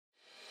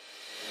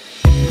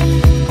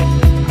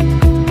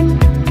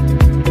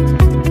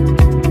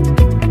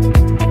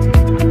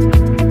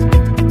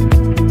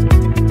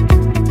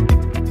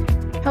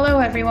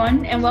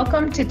and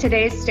welcome to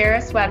today's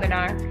STERIS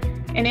webinar,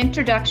 an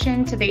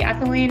introduction to the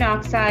Ethylene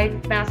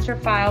Oxide Master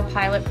File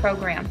Pilot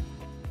Program.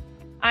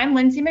 I'm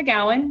Lindsay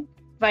McGowan,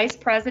 Vice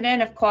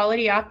President of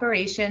Quality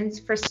Operations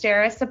for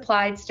STERIS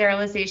Applied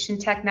Sterilization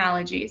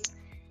Technologies,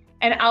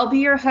 and I'll be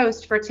your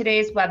host for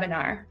today's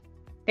webinar.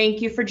 Thank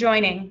you for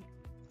joining.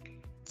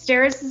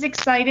 STERIS is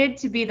excited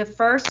to be the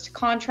first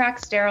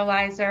contract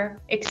sterilizer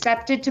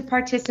accepted to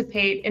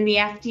participate in the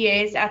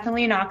FDA's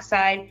Ethylene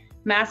Oxide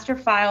Master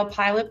File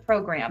Pilot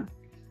Program,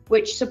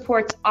 which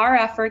supports our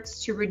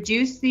efforts to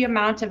reduce the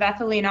amount of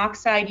ethylene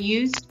oxide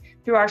used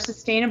through our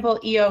Sustainable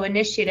EO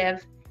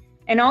initiative,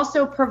 and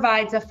also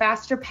provides a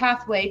faster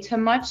pathway to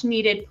much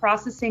needed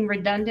processing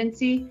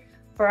redundancy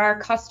for our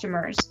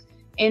customers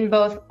in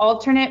both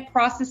alternate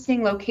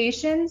processing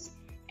locations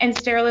and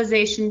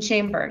sterilization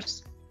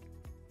chambers.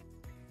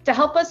 To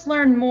help us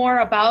learn more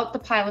about the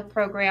pilot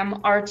program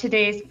are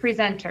today's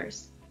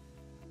presenters: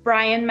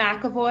 Brian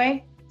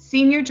McAvoy,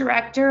 Senior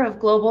Director of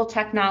Global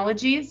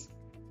Technologies;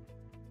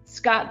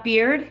 Scott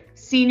Beard,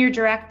 Senior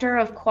Director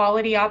of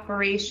Quality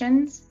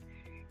Operations;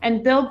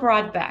 and Bill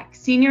Broadbeck,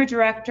 Senior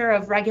Director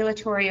of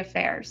Regulatory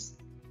Affairs.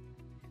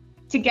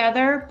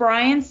 Together,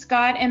 Brian,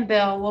 Scott, and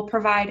Bill will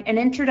provide an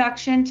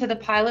introduction to the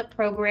pilot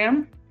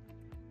program,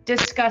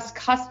 discuss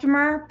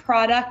customer,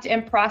 product,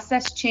 and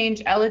process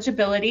change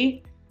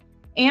eligibility,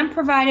 and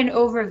provide an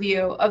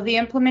overview of the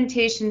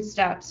implementation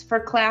steps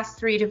for Class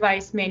 3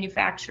 device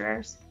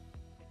manufacturers.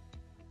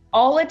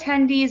 All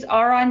attendees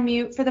are on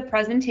mute for the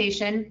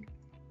presentation.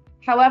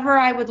 However,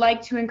 I would like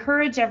to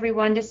encourage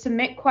everyone to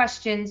submit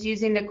questions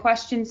using the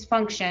questions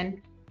function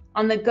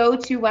on the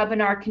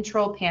GoToWebinar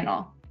control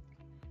panel.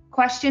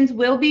 Questions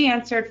will be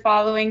answered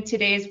following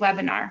today's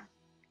webinar.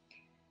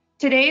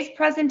 Today's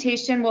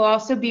presentation will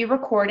also be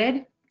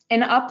recorded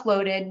and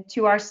uploaded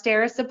to our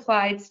STERIS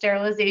Applied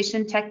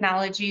Sterilization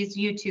Technologies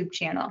YouTube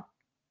channel.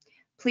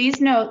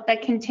 Please note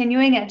that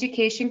continuing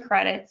education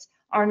credits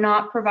are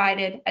not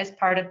provided as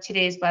part of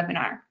today's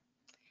webinar.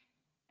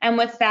 And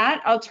with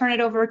that, I'll turn it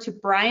over to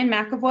Brian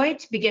McAvoy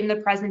to begin the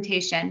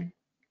presentation.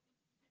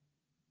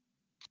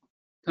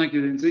 Thank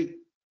you, Lindsay.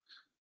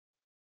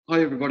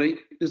 Hi, everybody.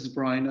 This is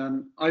Brian,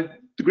 and I've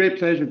the great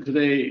pleasure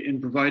today in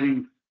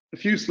providing a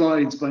few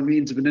slides by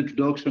means of an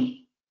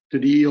introduction to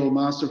the EO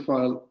Master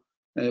File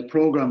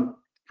program,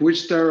 for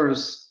which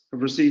STERIS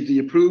have received the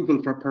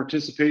approval for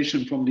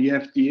participation from the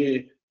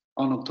FDA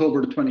on October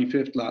the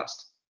 25th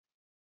last.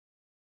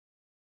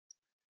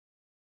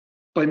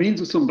 By means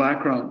of some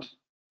background,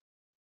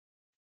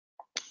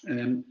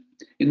 in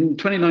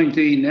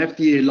 2019,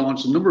 FDA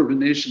launched a number of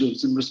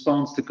initiatives in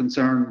response to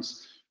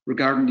concerns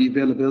regarding the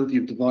availability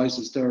of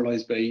devices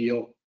sterilized by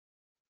EO.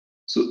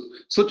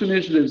 Such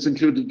initiatives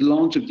included the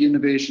launch of the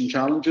Innovation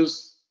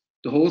Challenges,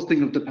 the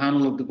hosting of the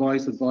Panel of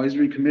Device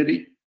Advisory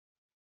Committee,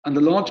 and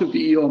the launch of the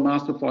EO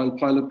Master File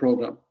Pilot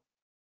Program.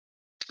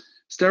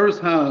 STERIS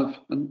have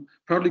and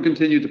proudly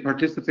continue to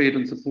participate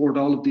and support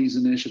all of these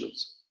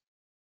initiatives.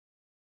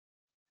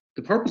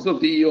 The purpose of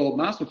the EO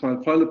Master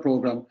File Pilot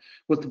Program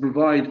was to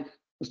provide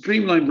a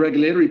streamlined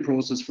regulatory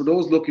process for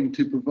those looking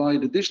to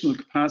provide additional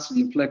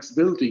capacity and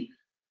flexibility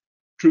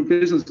through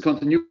business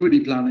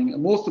continuity planning,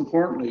 and most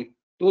importantly,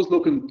 those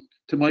looking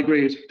to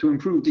migrate to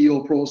improved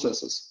EO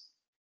processes.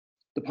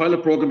 The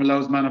pilot program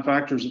allows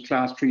manufacturers of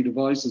Class 3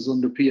 devices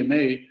under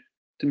PMA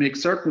to make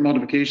certain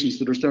modifications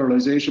to their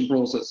sterilization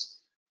process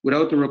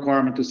without the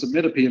requirement to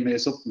submit a PMA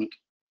supplement.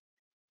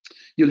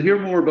 You'll hear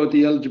more about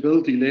the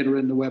eligibility later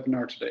in the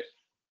webinar today.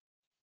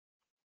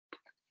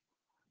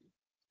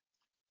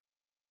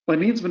 By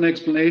means of an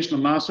explanation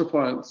of master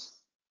files,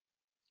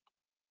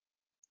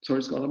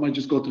 sorry, Scott, I might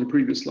just go to the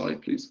previous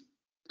slide, please.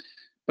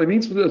 By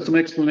means of some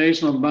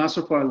explanation of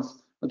master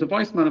files, a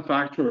device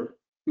manufacturer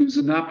who's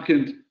an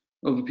applicant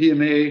of a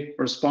PMA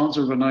or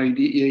sponsor of an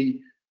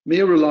IDE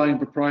may rely on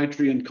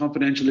proprietary and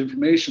confidential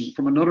information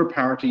from another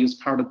party as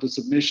part of the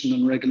submission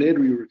and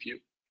regulatory review.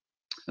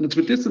 And it's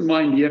with this in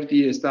mind the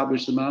FDA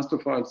established a master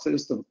file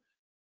system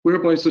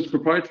whereby such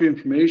proprietary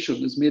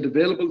information is made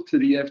available to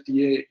the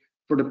FDA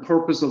for the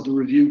purpose of the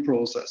review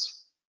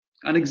process.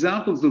 And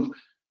examples of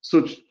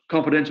such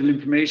confidential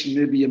information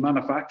may be a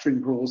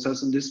manufacturing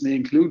process, and this may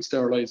include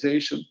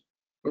sterilization,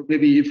 or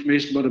maybe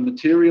information about a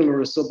material or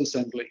a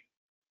subassembly.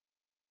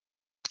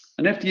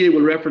 And FDA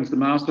will reference the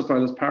master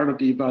file as part of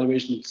the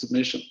evaluation of the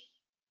submission.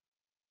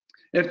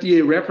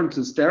 FDA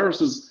references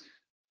STERIS's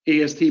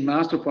AST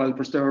master file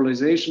for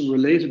sterilization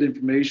related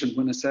information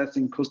when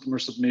assessing customer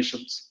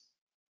submissions.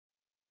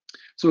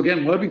 So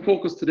again, while we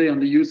focus today on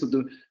the use of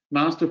the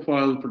master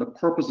file for the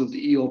purpose of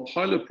the EO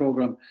pilot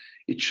program,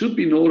 it should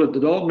be noted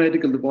that all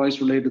medical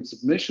device related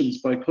submissions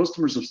by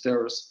customers of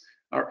STERIS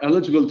are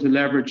eligible to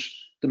leverage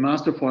the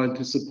master file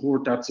to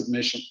support that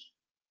submission.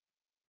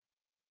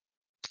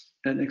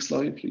 Next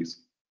slide,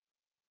 please.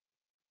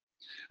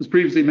 As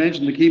previously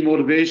mentioned, the key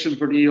motivation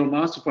for the EO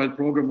Master File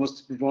program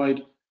was to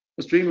provide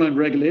a streamlined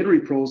regulatory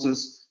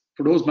process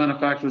for those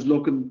manufacturers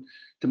looking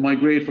to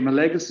migrate from a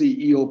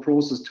legacy EO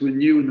process to a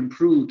new and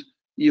improved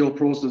EO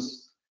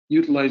process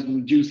utilizing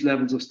reduced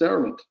levels of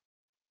sterilant.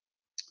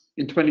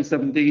 In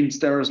 2017,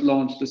 STERIS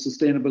launched the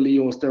Sustainable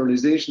EO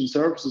Sterilization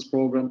Services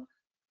Program,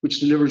 which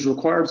delivers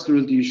required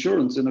sterility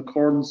assurance in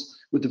accordance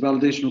with the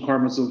validation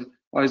requirements of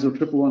ISO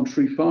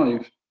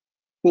 11135,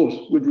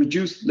 but with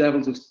reduced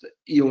levels of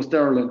EO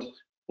sterilant,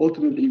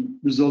 ultimately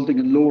resulting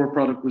in lower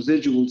product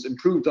residuals,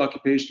 improved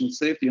occupational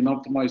safety, and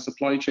optimized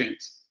supply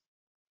chains.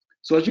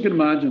 So as you can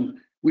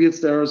imagine, we at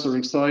STERIS are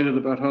excited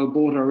about how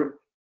both our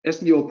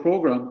SEO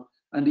program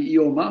and the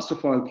EO Master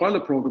File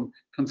pilot program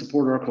can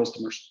support our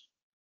customers.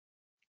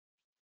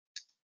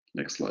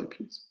 Next slide,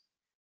 please.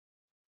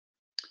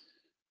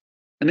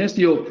 An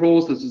SEO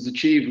process is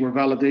achieved where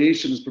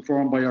validation is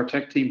performed by our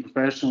tech team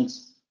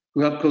professionals who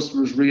help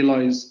customers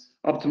realize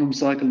optimum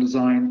cycle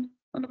design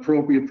and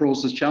appropriate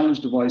process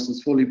challenge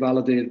devices fully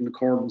validated in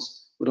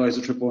accordance with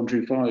ISO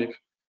 11135,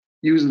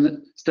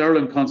 using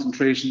sterilant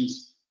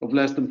concentrations of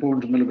less than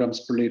 400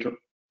 milligrams per litre.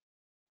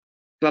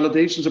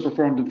 Validations are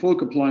performed in full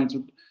compliance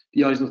with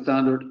the ISO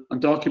standard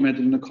and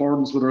documented in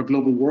accordance with our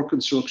global work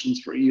instructions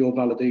for EO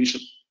validation.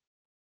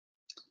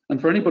 And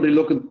for anybody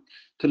looking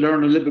to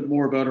learn a little bit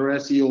more about our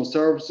SEO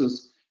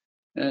services,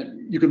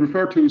 you can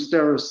refer to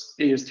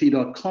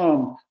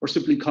sterisast.com or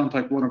simply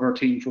contact one of our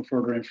team for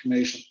further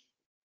information.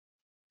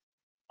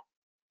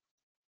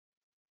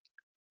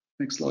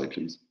 Next slide,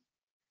 please.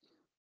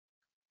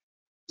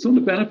 Some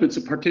of the benefits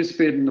of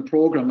participating in the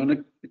program,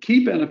 and a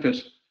key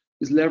benefit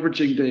is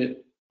leveraging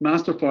the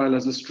master file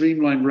as a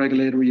streamlined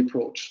regulatory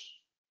approach.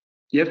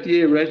 The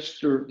FDA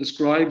register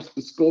describes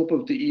the scope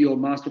of the EO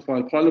master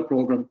file pilot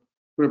program,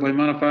 whereby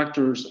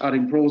manufacturers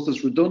adding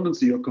process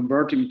redundancy or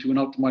converting to an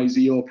optimized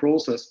EO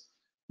process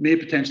may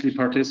potentially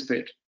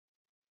participate.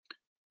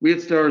 We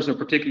at STERIS are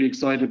particularly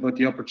excited about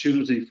the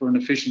opportunity for an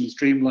efficient and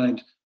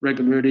streamlined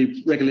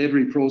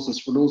regulatory process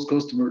for those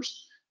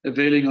customers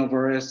availing of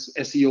our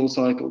SEO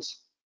cycles.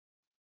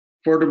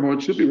 Furthermore,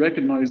 it should be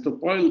recognized that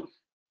while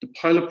the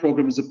pilot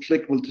program is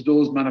applicable to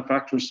those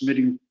manufacturers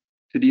submitting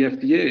to the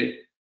FDA,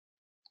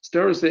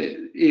 STERIS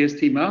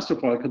AST master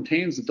file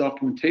contains the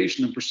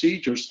documentation and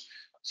procedures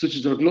such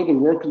as our global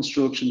work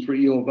instruction for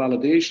EO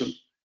validation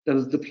that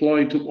is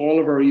deployed to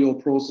all of our EO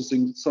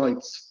processing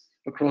sites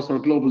across our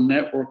global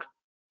network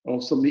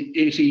of some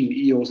 18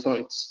 EO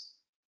sites.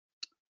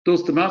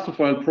 Thus, the master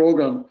file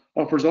program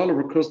offers all of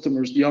our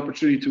customers the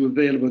opportunity to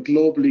avail of a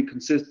globally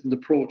consistent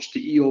approach to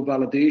EO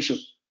validation,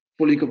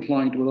 fully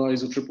compliant with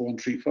ISO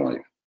 11135.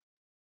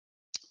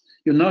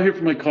 You'll now hear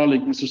from my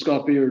colleague, Mr.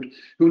 Scott Beard,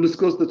 who will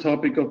discuss the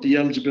topic of the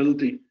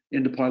eligibility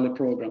in the pilot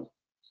program.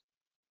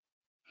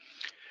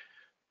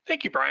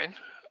 Thank you, Brian.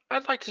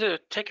 I'd like to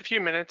take a few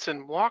minutes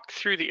and walk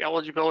through the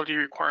eligibility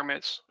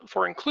requirements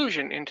for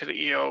inclusion into the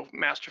EO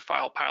Master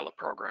File pilot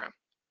program.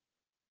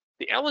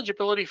 The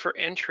eligibility for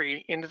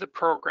entry into the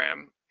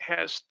program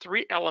has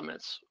 3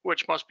 elements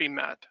which must be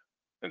met.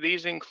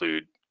 These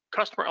include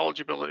customer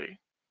eligibility,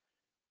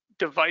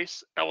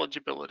 device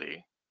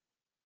eligibility,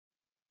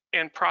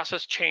 and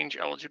process change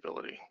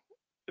eligibility.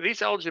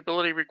 These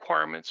eligibility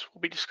requirements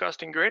will be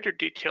discussed in greater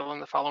detail in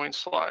the following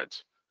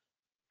slides.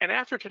 And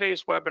after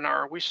today's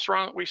webinar, we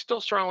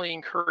still strongly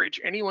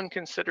encourage anyone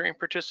considering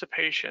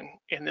participation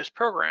in this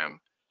program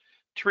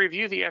to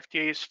review the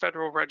FDA's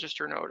Federal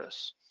Register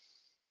notice.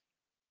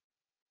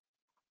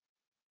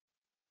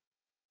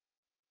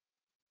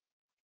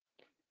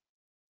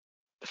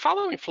 The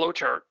following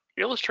flowchart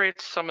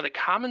illustrates some of the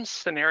common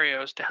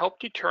scenarios to help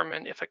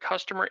determine if a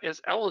customer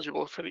is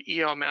eligible for the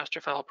EO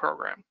Master File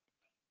program.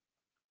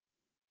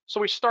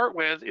 So we start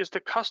with, is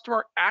the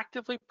customer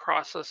actively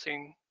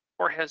processing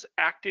or has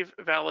active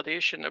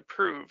validation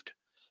approved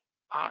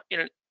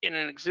in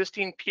an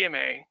existing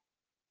PMA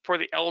for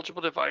the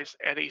eligible device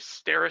at a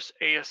STERIS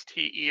AST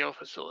EO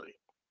facility?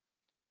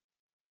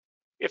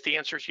 If the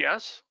answer is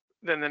yes,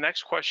 then the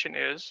next question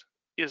is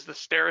the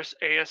STERIS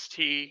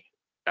AST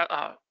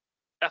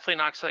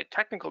ethylene oxide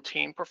technical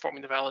team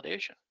performing the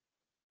validation?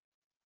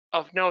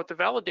 Of note, the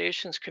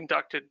validations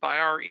conducted by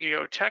our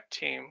EO tech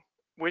team,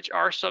 which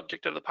are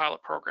subject to the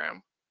pilot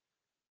program,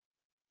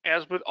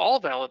 as with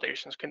all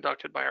validations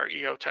conducted by our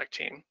EO tech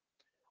team,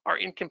 are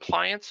in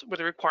compliance with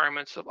the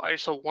requirements of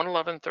ISO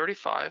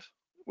 11135,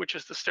 which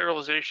is the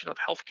sterilization of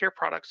healthcare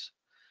products,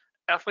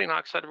 ethylene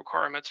oxide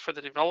requirements for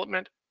the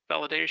development,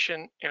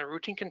 validation, and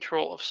routine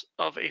control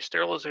of a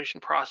sterilization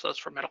process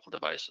for medical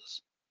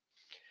devices.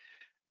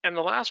 And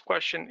the last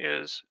question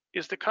is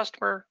the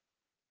customer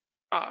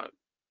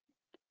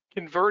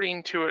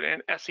converting to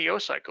an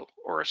SEO cycle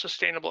or a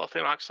sustainable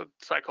ethylene oxide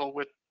cycle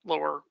with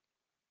lower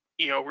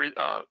EO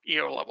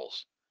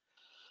levels,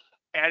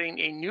 adding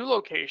a new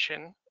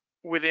location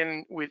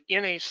within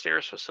a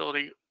STERIS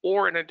facility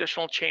or an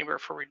additional chamber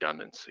for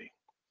redundancy?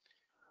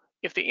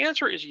 If the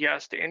answer is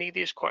yes to any of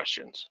these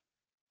questions,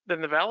 then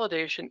the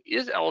validation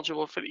is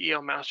eligible for the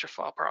EO Master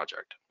File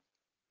project.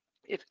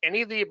 If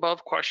any of the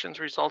above questions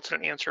results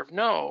in an answer of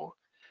no,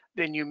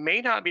 then you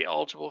may not be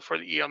eligible for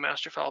the EO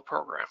Master File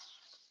program.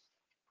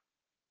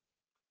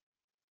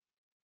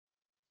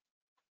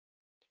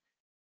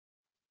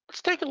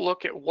 Let's take a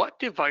look at what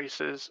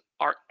devices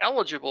are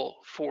eligible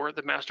for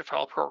the Master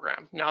File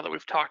program now that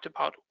we've talked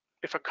about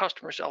if a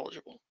customer is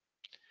eligible.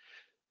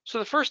 So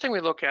the first thing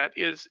we look at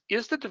is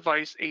the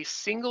device a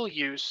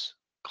single-use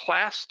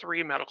Class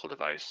 3 medical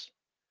device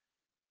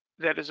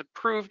that is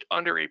approved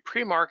under a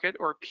pre-market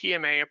or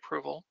PMA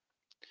approval,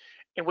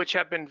 and which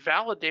have been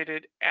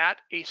validated at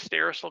a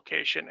STERIS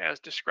location as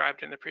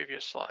described in the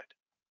previous slide.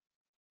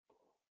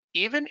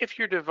 Even if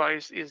your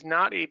device is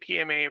not a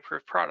PMA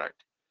approved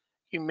product,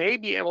 you may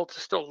be able to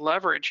still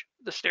leverage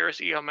the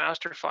STERIS EO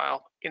master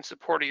file in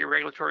support of your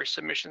regulatory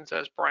submissions,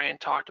 as Brian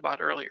talked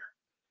about earlier.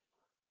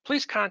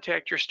 Please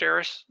contact your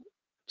STERIS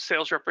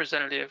sales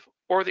representative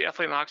or the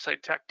ethylene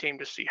oxide tech team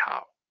to see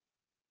how.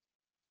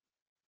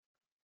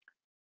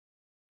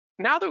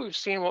 Now that we've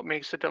seen what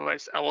makes the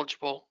device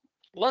eligible,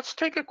 let's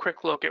take a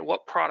quick look at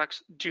what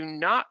products do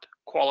not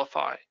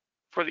qualify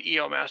for the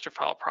EO master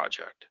file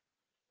project.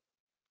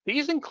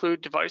 These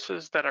include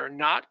devices that are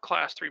not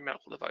Class 3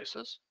 medical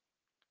devices,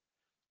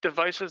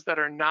 devices that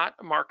are not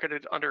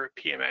marketed under a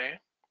PMA,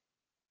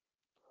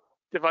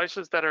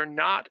 devices that are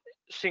not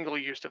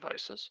single-use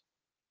devices,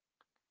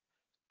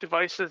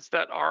 devices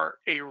that are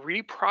a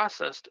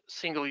reprocessed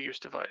single-use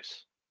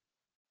device,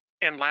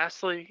 and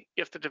lastly,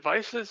 if the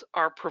devices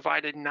are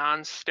provided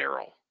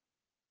non-sterile.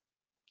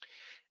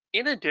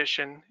 In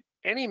addition,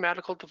 any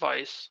medical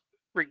device,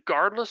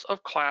 regardless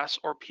of class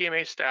or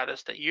PMA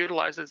status, that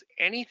utilizes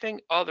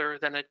anything other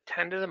than a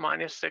 10 to the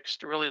minus 6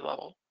 sterility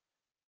level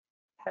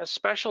has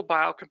special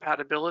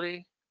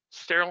biocompatibility,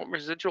 sterilant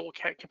residual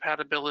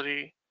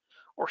compatibility,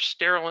 or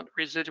sterilant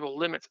residual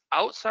limits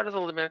outside of the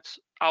limits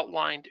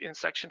outlined in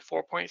section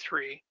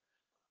 4.3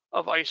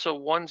 of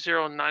ISO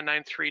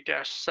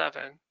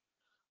 10993-7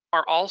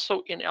 are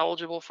also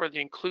ineligible for the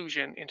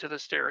inclusion into the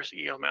STERIS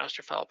EO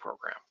master file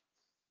program.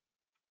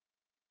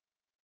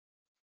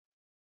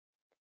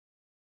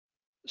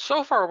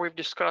 So far, we've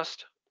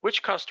discussed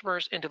which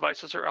customers and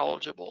devices are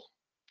eligible.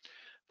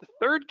 The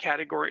third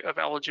category of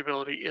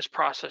eligibility is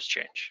process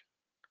change.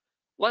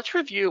 Let's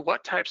review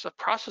what types of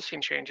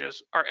processing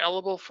changes are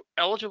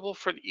eligible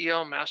for the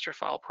EO master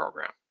file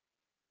program.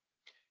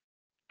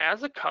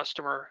 As a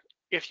customer,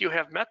 if you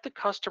have met the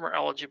customer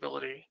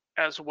eligibility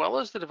as well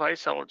as the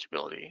device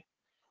eligibility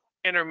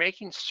and are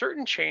making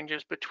certain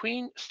changes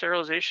between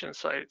sterilization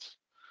sites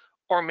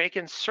or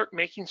making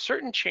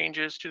certain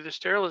changes to the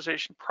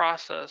sterilization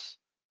process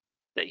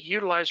that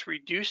utilize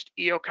reduced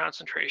EO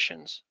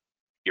concentrations,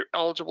 you're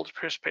eligible to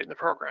participate in the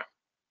program.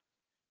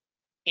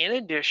 In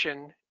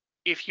addition,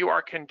 if you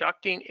are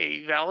conducting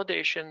a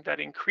validation that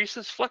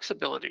increases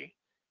flexibility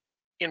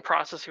in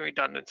processing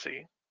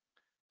redundancy,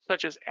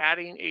 such as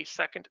adding a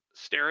second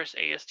STERIS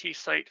AST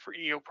site for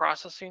EO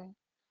processing,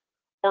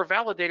 or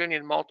validating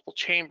in multiple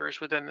chambers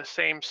within the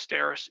same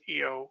STERIS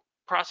EO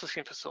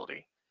processing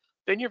facility,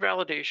 then your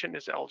validation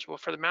is eligible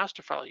for the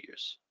master file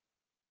use.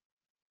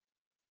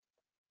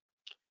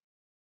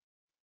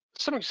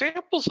 Some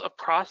examples of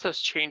process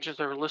changes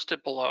are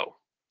listed below.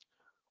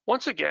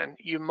 Once again,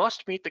 you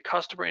must meet the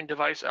customer and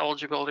device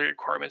eligibility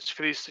requirements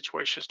for these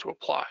situations to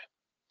apply.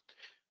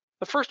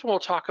 The first one we'll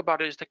talk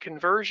about is the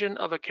conversion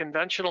of a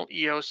conventional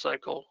EO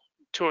cycle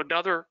to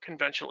another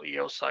conventional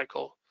EO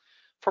cycle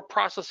for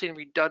processing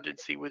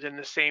redundancy within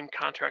the same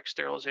contract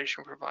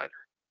sterilization provider.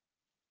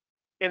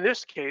 In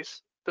this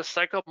case, the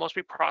cycle must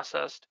be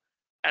processed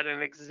at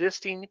an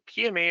existing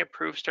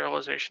PMA-approved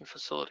sterilization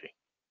facility.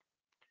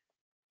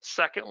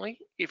 Secondly,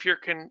 if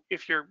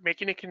you're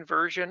making a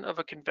conversion of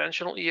a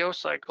conventional EO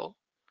cycle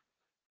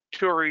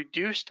to a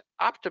reduced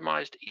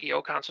optimized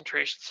EO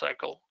concentration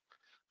cycle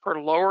for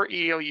lower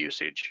EO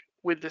usage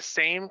with the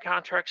same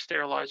contract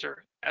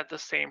sterilizer at the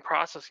same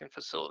processing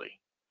facility.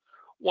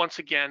 Once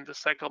again, the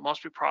cycle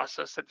must be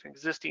processed at an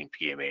existing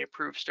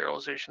PMA-approved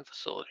sterilization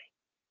facility.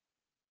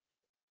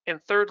 And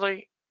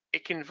thirdly, a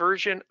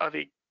conversion of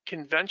a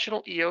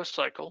conventional EO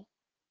cycle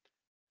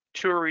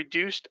to a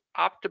reduced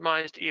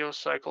optimized EO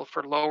cycle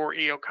for lower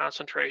EO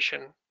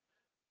concentration,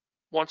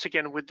 once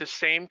again with the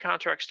same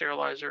contract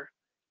sterilizer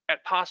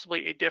at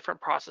possibly a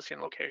different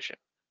processing location.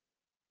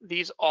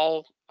 These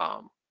all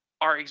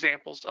are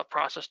examples of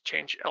process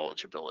change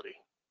eligibility.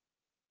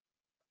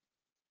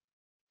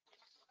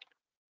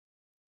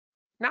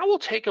 Now we'll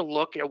take a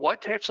look at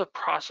what types of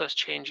process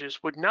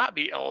changes would not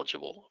be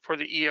eligible for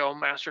the EO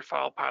Master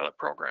File Pilot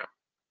Program.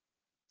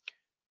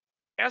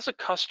 As a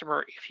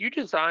customer, if you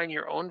design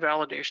your own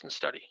validation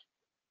study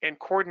and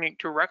coordinate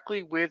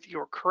directly with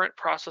your current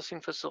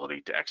processing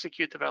facility to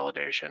execute the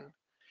validation,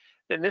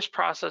 then this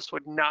process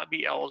would not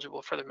be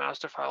eligible for the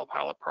Master File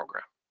Pilot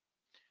Program.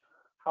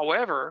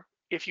 However,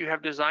 if you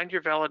have designed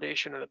your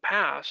validation in the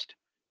past,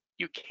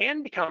 you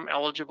can become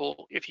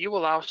eligible if you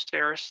allow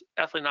STERIS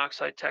Ethylene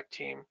Oxide Tech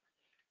Team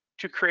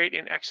to create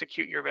and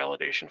execute your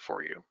validation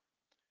for you.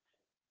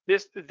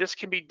 This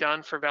can be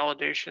done for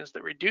validations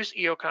that reduce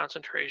EO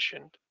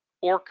concentration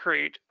or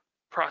create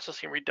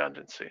processing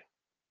redundancy.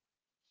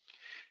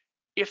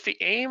 If the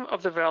aim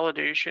of the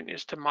validation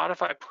is to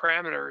modify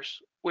parameters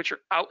which are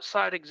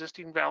outside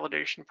existing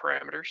validation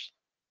parameters,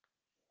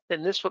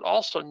 then this would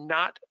also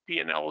not be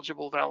an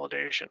eligible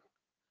validation.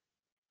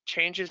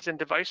 Changes in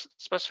device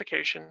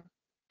specification,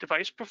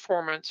 device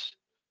performance,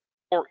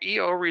 or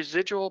EO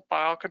residual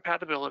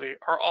biocompatibility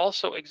are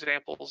also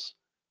examples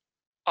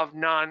of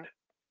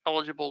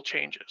non-eligible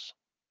changes.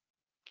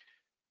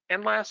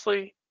 And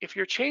lastly, if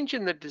you're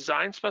changing the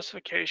design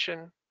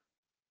specification,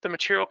 the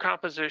material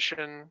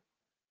composition,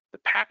 the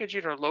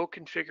packaging or low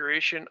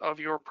configuration of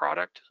your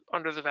product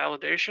under the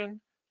validation,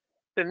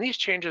 then these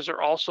changes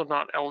are also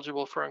not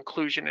eligible for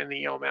inclusion in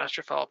the EO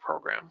Master File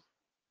program.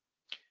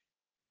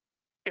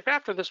 If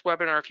after this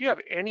webinar, if you have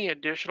any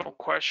additional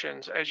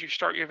questions as you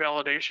start your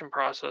validation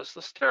process,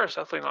 the STERIS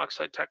Ethylene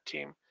Oxide Tech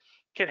team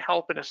can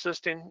help in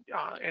assisting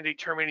in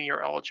determining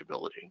your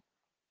eligibility.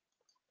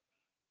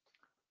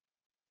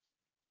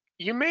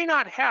 You may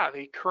not have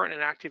a current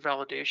and active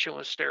validation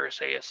with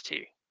STERIS AST,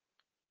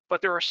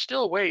 but there are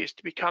still ways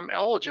to become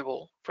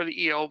eligible for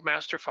the EO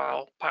Master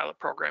File pilot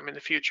program in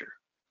the future.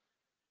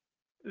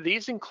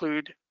 These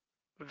include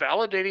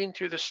validating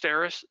through the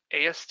STERIS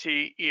AST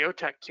EO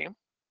Tech team,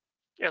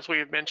 as we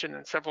have mentioned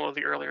in several of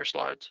the earlier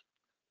slides.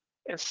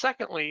 And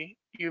secondly,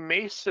 you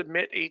may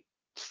submit a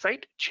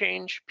site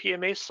change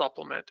PMA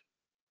supplement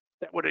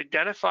that would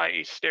identify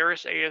a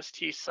STERIS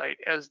AST site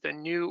as the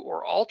new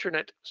or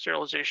alternate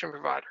sterilization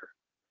provider.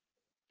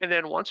 And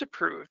then once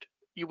approved,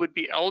 you would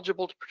be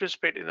eligible to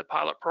participate in the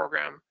pilot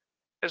program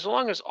as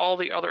long as all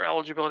the other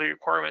eligibility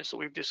requirements that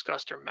we've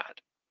discussed are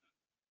met.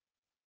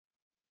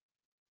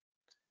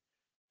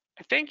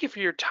 I thank you for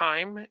your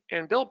time,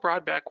 and Bill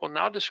Broadbeck will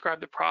now describe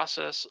the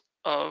process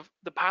of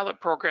the pilot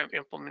program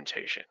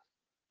implementation.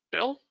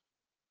 Bill?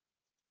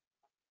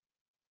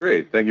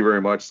 Great, thank you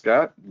very much,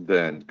 Scott.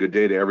 Then good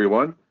day to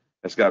everyone.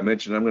 As Scott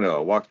mentioned, I'm going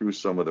to walk through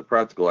some of the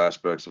practical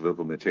aspects of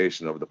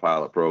implementation of the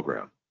pilot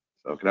program.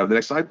 So can I have the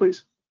next slide,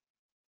 please?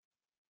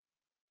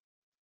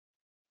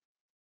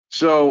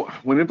 So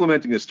when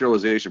implementing a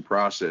sterilization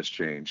process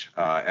change,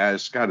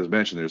 as Scott has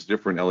mentioned, there's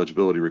different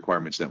eligibility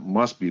requirements that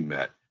must be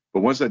met.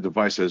 But once that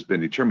device has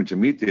been determined to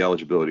meet the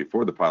eligibility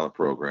for the pilot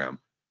program,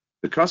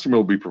 the customer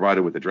will be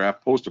provided with a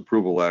draft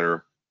post-approval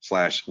letter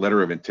 /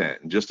 letter of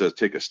intent. And just to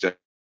take a step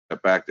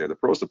back there, the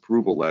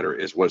post-approval letter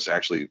is what's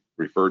actually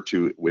referred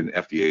to in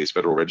FDA's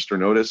Federal Register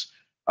notice,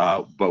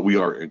 but we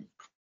are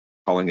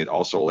calling it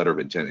also a letter of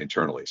intent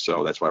internally.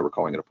 So that's why we're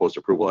calling it a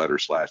post-approval letter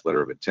 /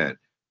 letter of intent.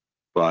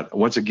 But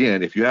once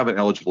again, if you have an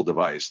eligible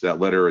device, that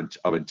letter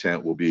of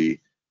intent will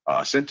be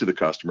sent to the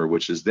customer,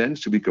 which is then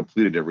to be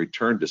completed and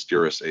returned to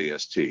STERIS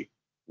AST.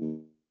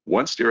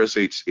 Once STERIS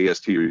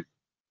AST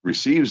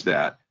receives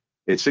that,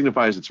 it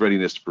signifies its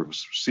readiness to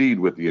proceed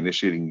with the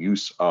initiating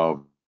use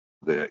of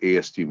the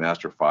AST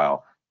master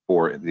file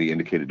for the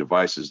indicated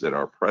devices that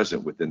are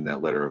present within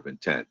that letter of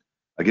intent.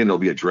 Again, there'll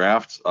be a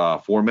draft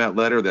format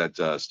letter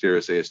that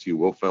STERIS AST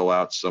will fill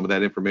out some of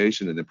that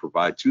information and then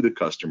provide to the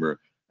customer,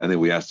 and then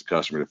we ask the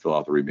customer to fill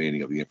out the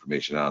remaining of the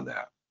information on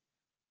that.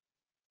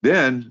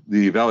 Then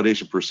the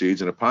validation proceeds,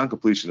 and upon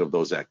completion of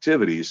those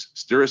activities,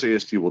 STERIS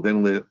AST will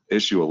then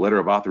issue a letter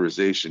of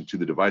authorization to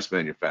the device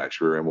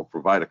manufacturer and will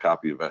provide a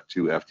copy of it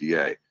to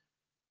FDA.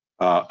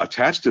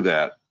 Attached to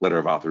that letter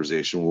of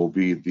authorization will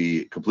be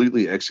the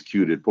completely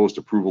executed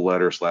post-approval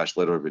letter /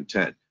 letter of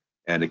intent.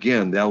 And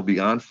again, that'll be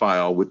on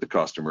file with the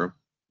customer,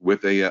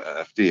 with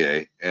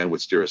FDA, and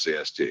with STERIS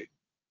AST.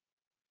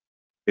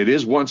 It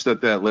is once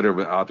that letter of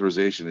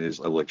authorization is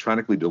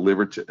electronically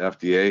delivered to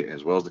FDA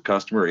as well as the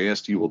customer,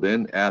 AST will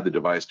then add the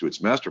device to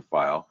its master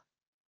file,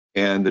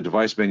 and the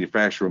device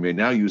manufacturer may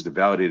now use the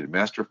validated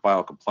master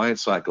file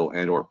compliance cycle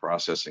and/or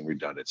processing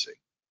redundancy.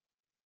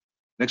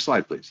 Next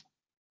slide, please.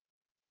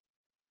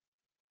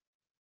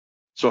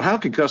 So how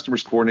can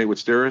customers coordinate with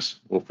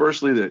STERIS? Well,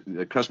 firstly,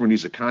 the customer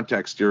needs to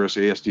contact STERIS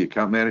AST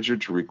account manager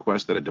to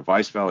request that a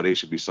device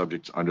validation be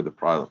subject under the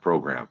pilot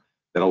program.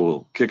 That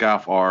will kick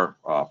off our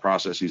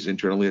processes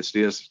internally at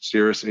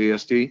STERIS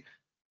AST,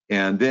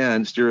 and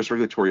then STERIS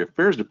Regulatory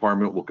Affairs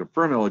Department will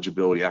confirm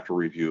eligibility after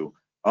review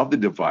of the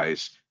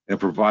device and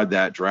provide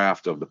that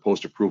draft of the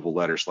post-approval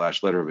letter /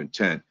 letter of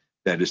intent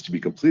that is to be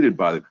completed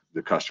by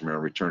the customer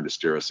and returned to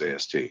STERIS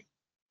AST.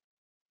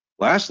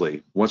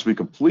 Lastly, once we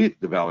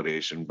complete the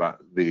validation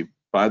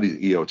by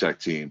the EO Tech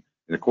team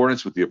in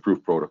accordance with the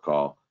approved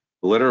protocol,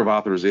 the letter of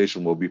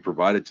authorization will be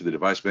provided to the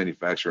device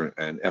manufacturer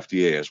and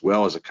FDA, as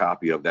well as a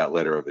copy of that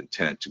letter of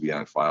intent to be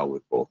on file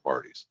with both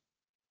parties.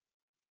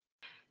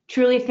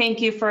 Truly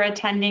thank you for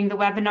attending the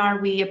webinar.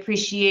 We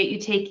appreciate you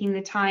taking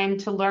the time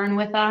to learn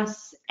with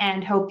us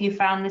and hope you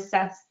found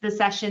the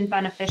session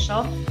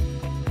beneficial.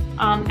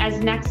 As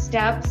next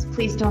steps,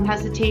 please don't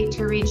hesitate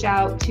to reach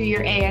out to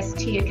your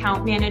AST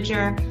account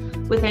manager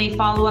with any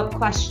follow-up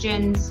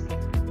questions